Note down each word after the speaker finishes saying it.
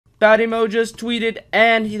Batimo just tweeted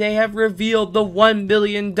and they have revealed the $1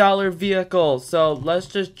 billion vehicle. So let's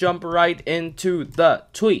just jump right into the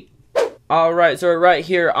tweet. Alright, so we're right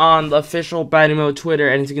here on the official Batimo Twitter,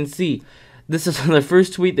 and as you can see, this is the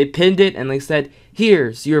first tweet. They pinned it and they said,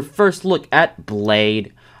 here's your first look at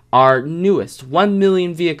Blade, our newest 1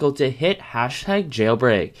 million vehicle to hit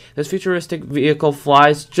 #jailbreak. This futuristic vehicle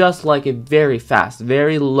flies just like a very fast,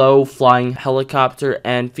 very low flying helicopter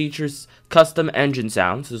and features custom engine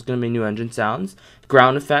sounds. There's going to be new engine sounds,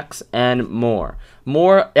 ground effects, and more.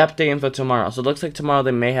 More update info tomorrow. So it looks like tomorrow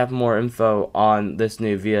they may have more info on this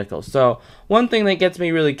new vehicle. So one thing that gets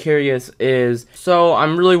me really curious is, so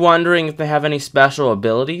I'm really wondering if they have any special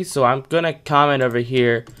abilities. So I'm going to comment over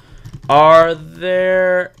here. Are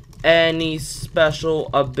there any special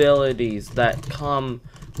abilities that come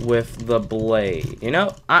with the Blade? You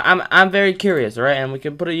know, I'm very curious, alright? And we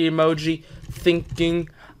can put an emoji thinking.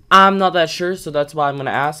 I'm not that sure, so that's why I'm going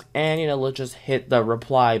to ask, and, you know, let's just hit the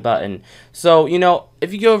reply button. So, you know,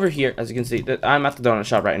 if you go over here, as you can see, I'm at the donut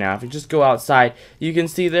shop right now. If you just go outside, you can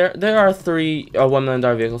see there are three $1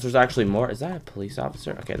 million vehicles. There's actually more. Is that a police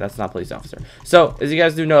officer? Okay, that's not a police officer. So, as you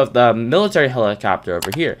guys do know, the military helicopter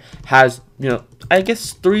over here has, you know, I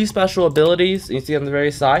guess 3 special abilities. You see on the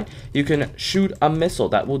very side, you can shoot a missile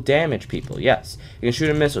that will damage people. Yes, you can shoot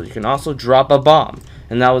a missile. You can also drop a bomb.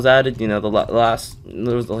 And that was added, you know, it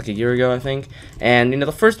was like a year ago, I think. And, you know,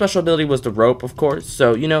 the first special ability was the rope, of course.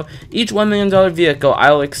 So, you know, each $1 million vehicle,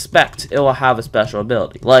 I'll expect it will have a special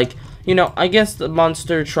ability. Like, you know, I guess the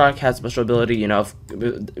monster truck has special ability, you know,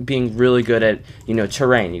 of being really good at, you know,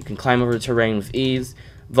 terrain. You can climb over terrain with ease.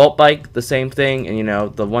 Volt bike, the same thing. And, you know,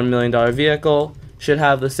 the $1 million vehicle should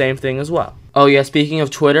have the same thing as well. Oh yeah, speaking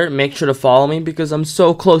of Twitter, make sure to follow me because I'm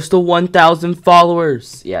so close to 1,000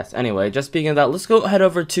 followers. Yes, anyway, just speaking of that, let's go head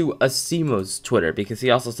over to Asimo's Twitter because he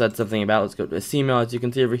also said something about, let's go to Asimo, as you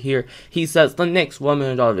can see over here. He says, the next $1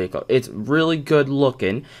 million vehicle. It's really good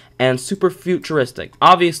looking and super futuristic.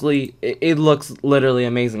 Obviously, it looks literally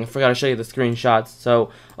amazing. I forgot to show you the screenshots.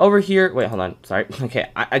 So, over here, wait, hold on, sorry.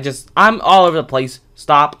 Okay, I'm all over the place.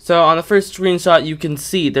 Stop. So, on the first screenshot, you can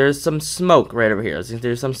see there's some smoke right over here.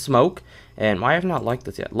 There's some smoke. And why have I not liked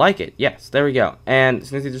this yet? Like it. Yes, there we go. And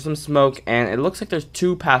as you can see, there's some smoke, and it looks like there's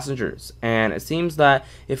 2 passengers. And it seems that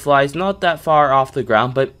it flies not that far off the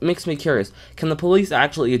ground, but it makes me curious. Can the police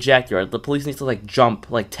actually eject you? Or the police needs to, like, jump,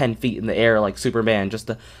 like, 10 feet in the air like Superman just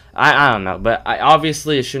to... I don't know, but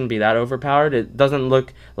obviously it shouldn't be that overpowered. It doesn't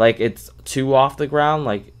look like it's too off the ground.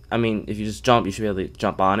 Like, I mean, if you just jump, you should be able to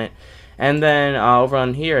jump on it. And then over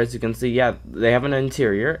on here, as you can see, yeah, they have an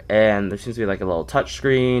interior, and there seems to be, like, a little touch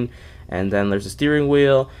screen. And then there's a steering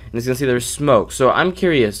wheel, and as you can see, there's smoke. So I'm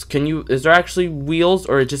curious, is there actually wheels,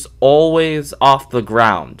 or is it just always off the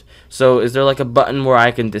ground? So is there like a button where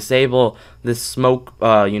I can disable this smoke,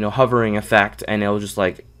 you know, hovering effect, and it'll just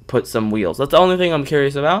like put some wheels? That's the only thing I'm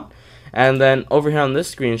curious about. And then over here on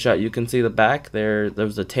this screenshot, you can see the back.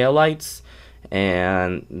 There's the tail lights,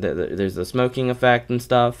 and there's the smoking effect and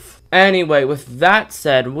stuff. Anyway, with that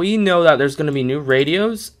said, we know that there's going to be new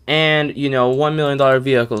radios and, you know, $1 million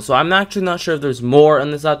vehicles. So I'm actually not sure if there's more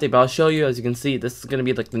on this update, but I'll show you. As you can see, this is going to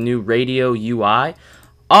be like the new radio UI.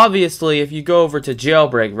 Obviously, if you go over to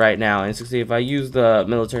Jailbreak right now, and you can see if I use the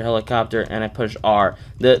military helicopter and I push R,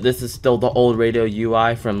 this is still the old radio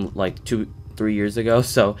UI from like 2-3 years ago.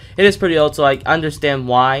 So it is pretty old, so I understand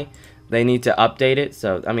why they need to update it.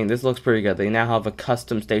 So, I mean, this looks pretty good. They now have a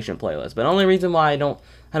custom station playlist. But the only reason why I don't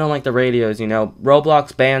like the radios, you know,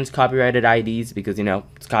 Roblox bans copyrighted IDs because, you know,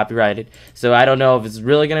 it's copyrighted. So I don't know if it's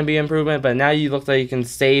really going to be an improvement, but now you look like you can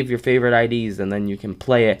save your favorite IDs and then you can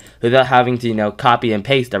play it without having to, you know, copy and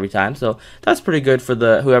paste every time. So that's pretty good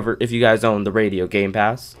for if you guys own the radio Game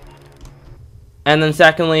Pass. And then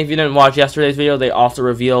secondly, if you didn't watch yesterday's video, they also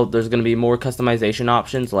revealed there's going to be more customization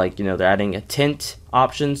options. Like, you know, they're adding a tint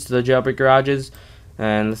options to the Jailbreak garages.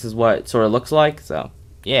 And this is what it sort of looks like. So,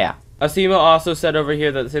 yeah. Asimo also said over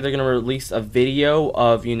here that they're going to release a video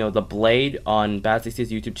of, you know, the Blade on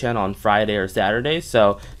Bad60's YouTube channel on Friday or Saturday.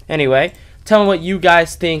 So, anyway, tell me what you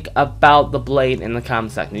guys think about the Blade in the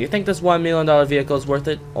comment section. Do you think this $1 million vehicle is worth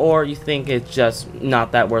it? Or you think it's just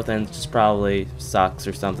not that worth it and it just probably sucks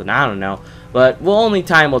or something? I don't know. But only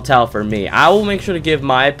time will tell for me. I will make sure to give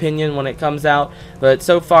my opinion when it comes out. But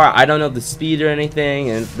so far, I don't know the speed or anything,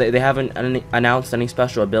 and they haven't announced any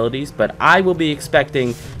special abilities. But I will be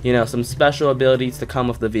expecting, you know, some special abilities to come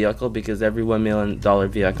with the vehicle because every $1 million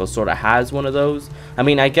vehicle sort of has one of those. I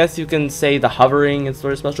mean, I guess you can say the hovering is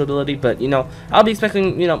sort of special ability, but you know, I'll be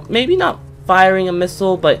expecting, you know, maybe not firing a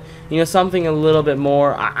missile, but you know, something a little bit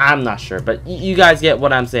more. I'm not sure, but you guys get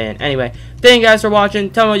what I'm saying. Anyway, thank you guys for watching.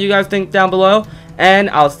 Tell me what you guys think down below, and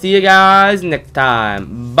I'll see you guys next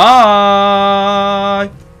time. Bye.